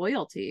value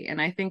loyalty.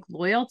 And I think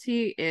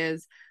loyalty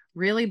is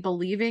really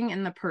believing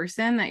in the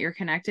person that you're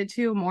connected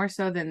to more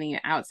so than the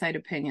outside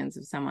opinions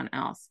of someone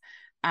else.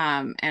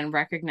 And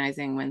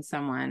recognizing when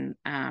someone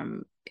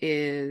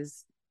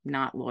is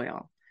not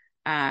loyal.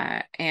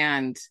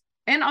 And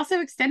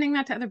also extending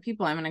that to other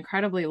people. I'm an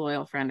incredibly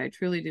loyal friend. I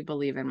truly do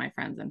believe in my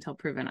friends until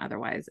proven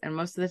otherwise. And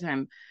most of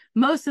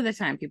the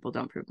time people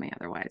don't prove me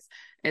otherwise.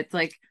 It's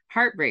like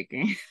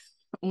heartbreaking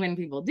when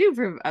people do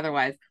prove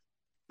otherwise.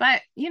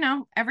 But you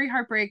know, every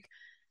heartbreak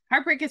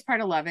is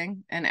part of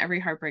loving, and every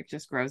heartbreak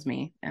just grows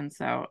me. And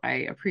so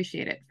I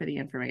appreciate it for the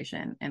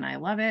information, and I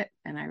love it,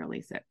 and I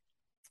release it.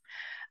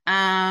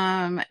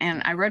 And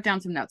I wrote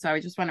down some notes, so I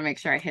just want to make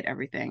sure I hit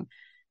everything.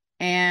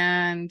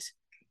 And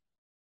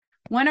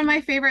one of my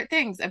favorite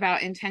things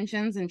about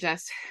intentions and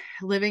just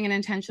living an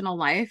intentional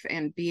life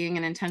and being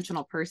an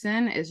intentional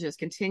person is just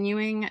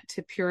continuing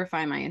to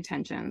purify my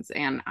intentions.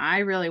 And I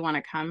really want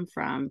to come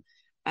from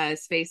a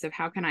space of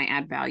how can I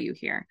add value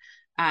here?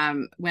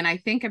 When I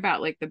think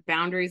about like the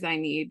boundaries I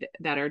need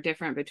that are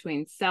different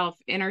between self,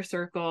 inner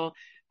circle,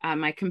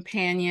 my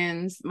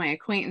companions, my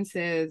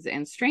acquaintances,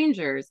 and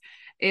strangers,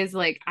 is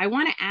like I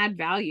want to add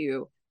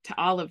value to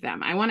all of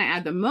them. I want to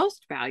add the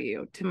most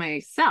value to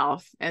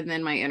myself and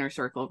then my inner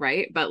circle,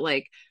 right? But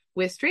like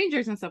with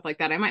strangers and stuff like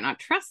that, I might not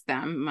trust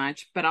them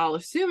much, but I'll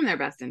assume their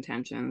best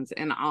intentions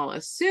and I'll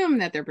assume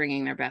that they're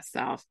bringing their best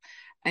self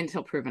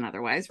until proven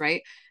otherwise,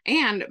 right?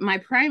 And my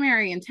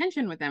primary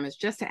intention with them is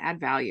just to add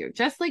value,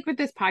 just like with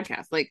this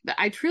podcast. Like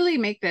I truly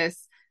make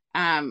this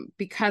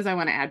because I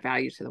want to add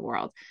value to the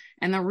world.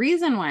 And the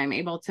reason why I'm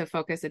able to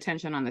focus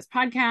attention on this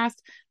podcast,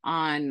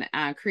 on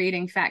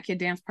creating Fat Kid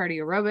Dance Party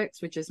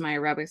Aerobics, which is my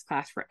aerobics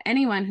class for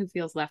anyone who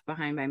feels left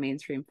behind by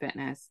mainstream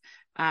fitness.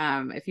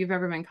 If you've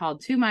ever been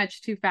called too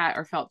much, too fat,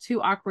 or felt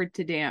too awkward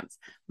to dance,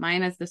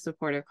 mine is the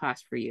supportive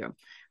class for you.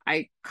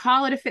 I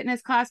call it a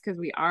fitness class because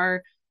we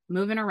are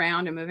moving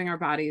around and moving our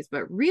bodies,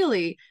 but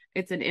really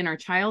it's an inner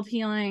child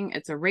healing.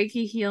 It's a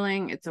Reiki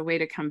healing. It's a way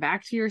to come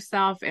back to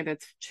yourself, and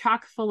it's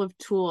chock full of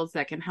tools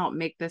that can help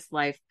make this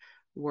life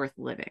worth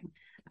living.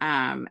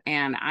 And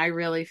I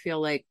really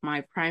feel like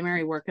my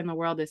primary work in the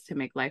world is to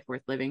make life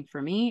worth living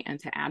for me and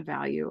to add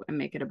value and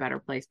make it a better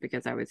place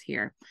because I was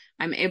here.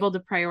 I'm able to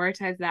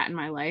prioritize that in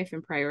my life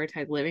and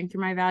prioritize living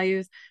through my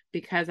values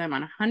because I'm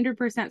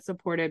 100%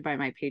 supported by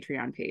my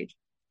Patreon page.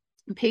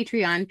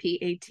 Patreon,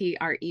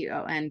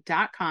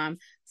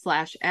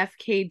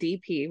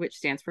 patreon.com/FKDP, which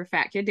stands for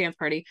Fat Kid Dance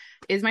Party,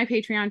 is my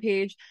Patreon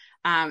page.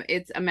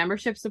 It's a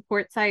membership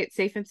support site,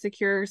 safe and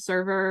secure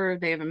server.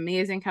 They have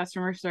amazing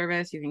customer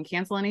service. You can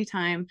cancel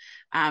anytime.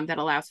 That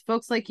allows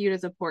folks like you to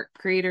support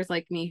creators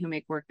like me who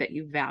make work that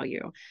you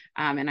value.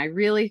 And I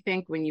really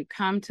think when you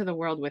come to the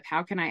world with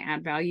how can I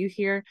add value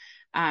here,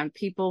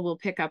 people will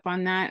pick up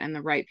on that and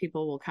the right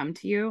people will come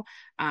to you.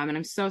 And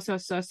I'm so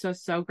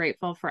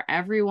grateful for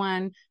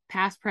everyone,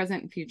 past,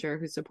 present, and future,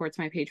 who supports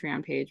my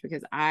Patreon page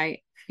because I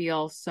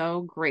feel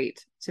so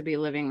great to be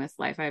living this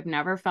life. I've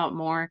never felt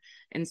more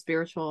in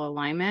spiritual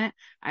alignment.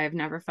 I have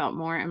never felt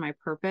more in my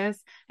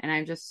purpose. And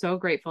I'm just so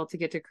grateful to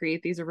get to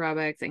create these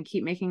aerobics and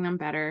keep making them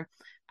better.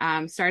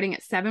 Starting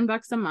at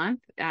 $7 a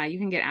month, you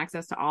can get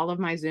access to all of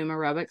my Zoom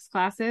aerobics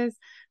classes,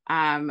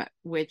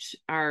 which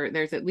are,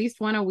 there's at least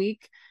one a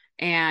week.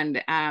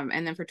 And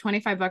then for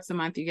 $25 a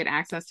month, you get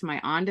access to my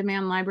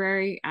on-demand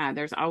library.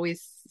 There's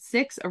always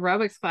 6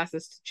 aerobics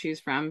classes to choose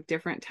from,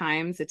 different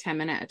times, a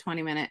 10-minute, a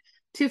 20-minute,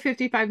 two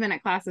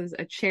 55-minute classes,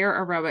 a chair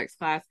aerobics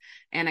class,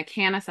 and a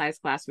canna-size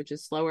class, which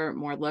is slower,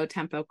 more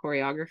low-tempo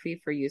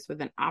choreography for use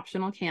with an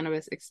optional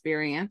cannabis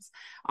experience.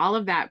 All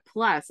of that,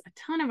 plus a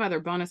ton of other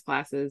bonus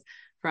classes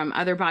from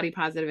other body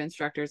positive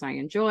instructors I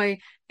enjoy,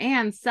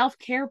 and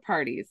self-care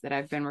parties that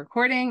I've been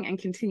recording and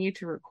continue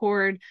to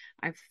record.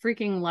 I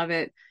freaking love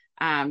it.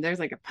 There's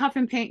like a puff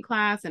and paint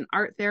class, an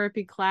art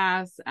therapy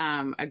class,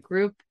 a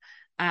group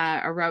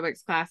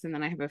aerobics class, and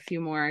then I have a few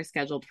more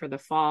scheduled for the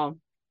fall.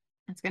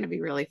 It's going to be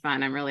really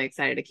fun. I'm really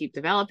excited to keep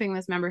developing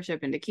this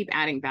membership and to keep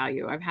adding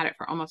value. I've had it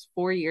for almost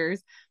 4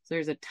 years, so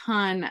there's a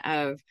ton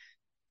of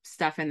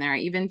stuff in there. I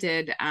even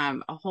did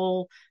a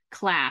whole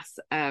class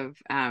of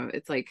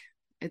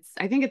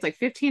I think it's like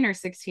 15 or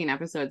 16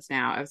 episodes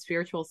now of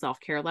spiritual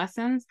self-care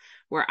lessons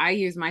where I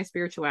use my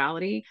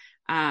spirituality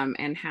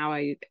and how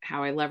I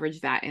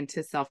leverage that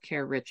into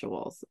self-care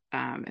rituals,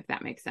 if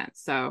that makes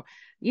sense. So,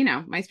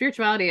 my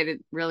spirituality, I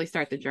didn't really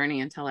start the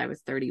journey until I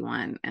was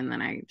 31. And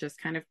then I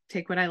just kind of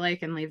take what I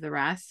like and leave the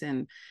rest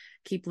and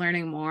keep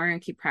learning more and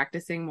keep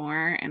practicing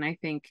more. And I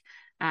think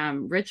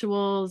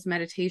rituals,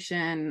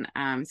 meditation,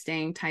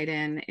 staying tied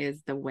in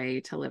is the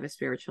way to live a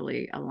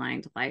spiritually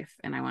aligned life.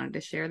 And I wanted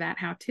to share that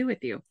how to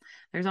with you.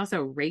 There's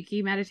also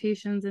Reiki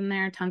meditations in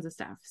there, tons of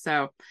stuff.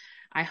 So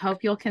I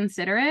hope you'll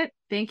consider it.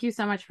 Thank you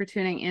so much for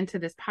tuning into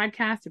this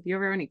podcast. If you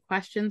ever have any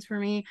questions for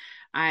me,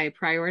 I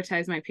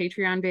prioritize my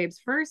Patreon babes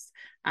first.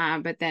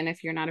 But then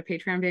if you're not a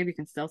Patreon babe, you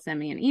can still send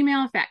me an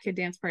email,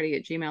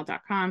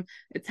 fatkiddanceparty@gmail.com.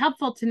 It's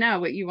helpful to know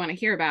what you want to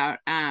hear about.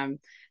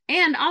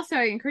 And also,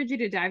 I encourage you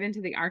to dive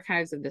into the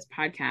archives of this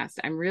podcast.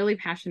 I'm really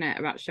passionate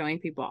about showing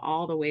people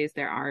all the ways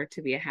there are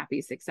to be a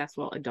happy,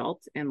 successful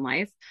adult in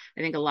life.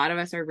 I think a lot of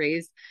us are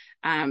raised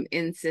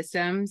in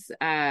systems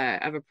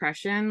of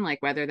oppression,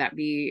 like whether that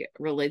be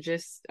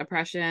religious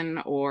oppression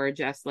or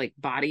just like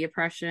body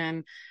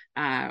oppression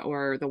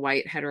or the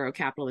white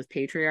heterocapitalist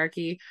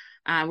patriarchy.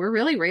 We're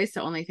really raised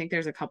to only think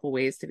there's a couple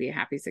ways to be a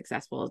happy,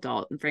 successful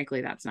adult. And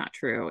frankly, that's not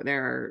true.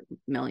 There are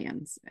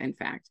millions. In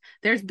fact,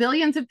 there's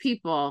billions of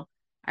people.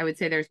 I would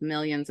say there's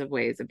millions of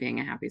ways of being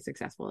a happy,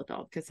 successful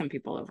adult because some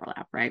people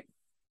overlap, right?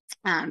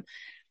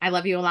 I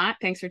love you a lot.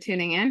 Thanks for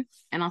tuning in,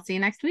 and I'll see you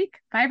next week.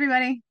 Bye,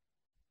 everybody.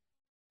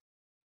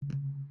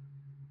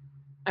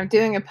 I'm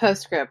doing a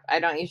postscript. I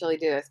don't usually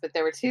do this, but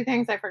there were two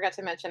things I forgot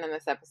to mention in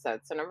this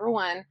episode. So number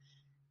one,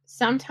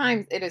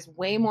 sometimes it is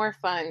way more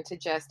fun to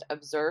just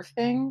observe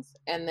things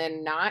and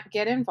then not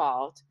get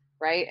involved,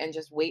 right? And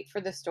just wait for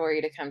the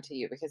story to come to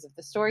you. Because if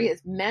the story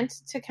is meant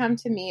to come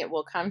to me, it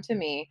will come to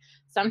me.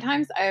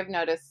 Sometimes I have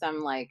noticed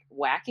some like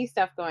wacky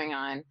stuff going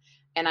on,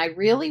 and I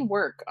really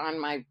work on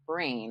my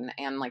brain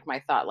and like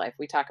my thought life.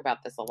 We talk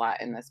about this a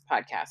lot in this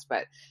podcast,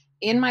 but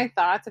in my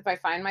thoughts, if I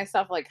find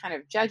myself like kind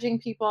of judging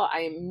people, I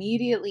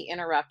immediately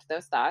interrupt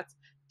those thoughts.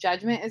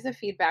 Judgment is a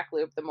feedback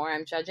loop. The more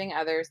I'm judging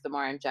others, the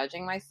more I'm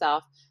judging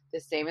myself. The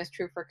same is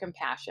true for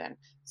compassion.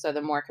 So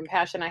the more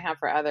compassion I have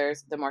for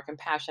others, the more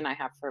compassion I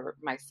have for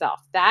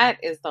myself. That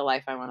is the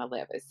life I want to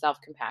live, is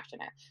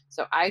self-compassionate.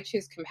 So I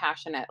choose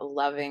compassionate,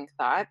 loving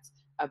thoughts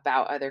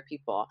about other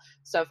people.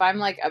 So if I'm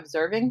like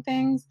observing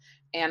things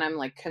and I'm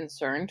like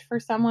concerned for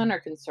someone or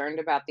concerned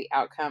about the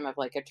outcome of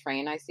like a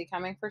train I see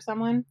coming for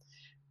someone,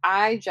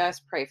 I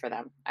just pray for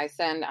them. I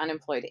send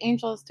unemployed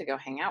angels to go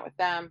hang out with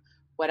them.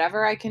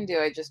 Whatever I can do,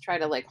 I just try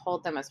to like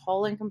hold them as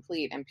whole and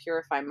complete and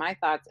purify my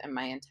thoughts and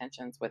my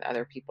intentions with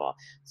other people.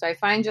 So I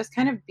find just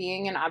kind of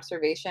being in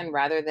observation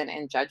rather than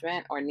in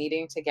judgment or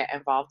needing to get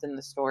involved in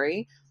the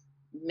story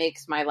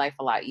makes my life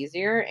a lot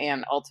easier.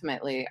 And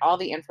ultimately, all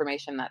the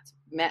information that's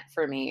meant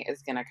for me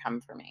is going to come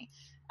for me.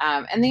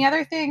 And the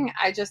other thing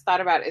I just thought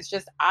about is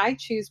just I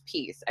choose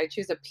peace. I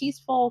choose a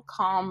peaceful,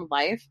 calm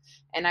life.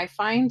 And I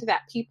find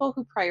that people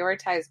who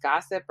prioritize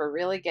gossip or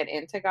really get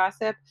into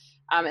gossip,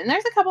 and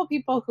there's a couple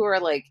people who are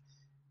like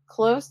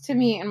close to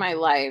me in my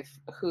life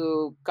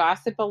who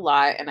gossip a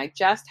lot, and I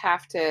just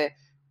have to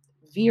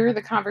veer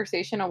the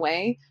conversation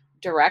away,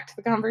 direct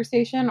the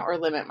conversation, or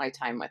limit my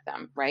time with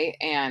them, right?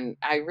 And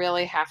I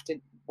really have to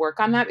work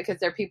on that because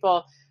they're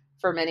people,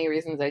 for many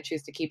reasons, I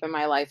choose to keep in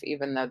my life,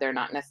 even though they're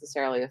not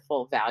necessarily a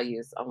full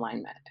values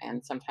alignment.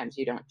 And sometimes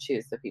you don't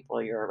choose the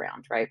people you're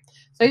around, right?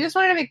 So I just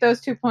wanted to make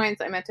those 2 points.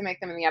 I meant to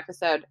make them in the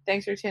episode.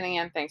 Thanks for tuning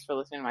in. Thanks for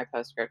listening to my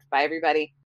postscript. Bye, everybody.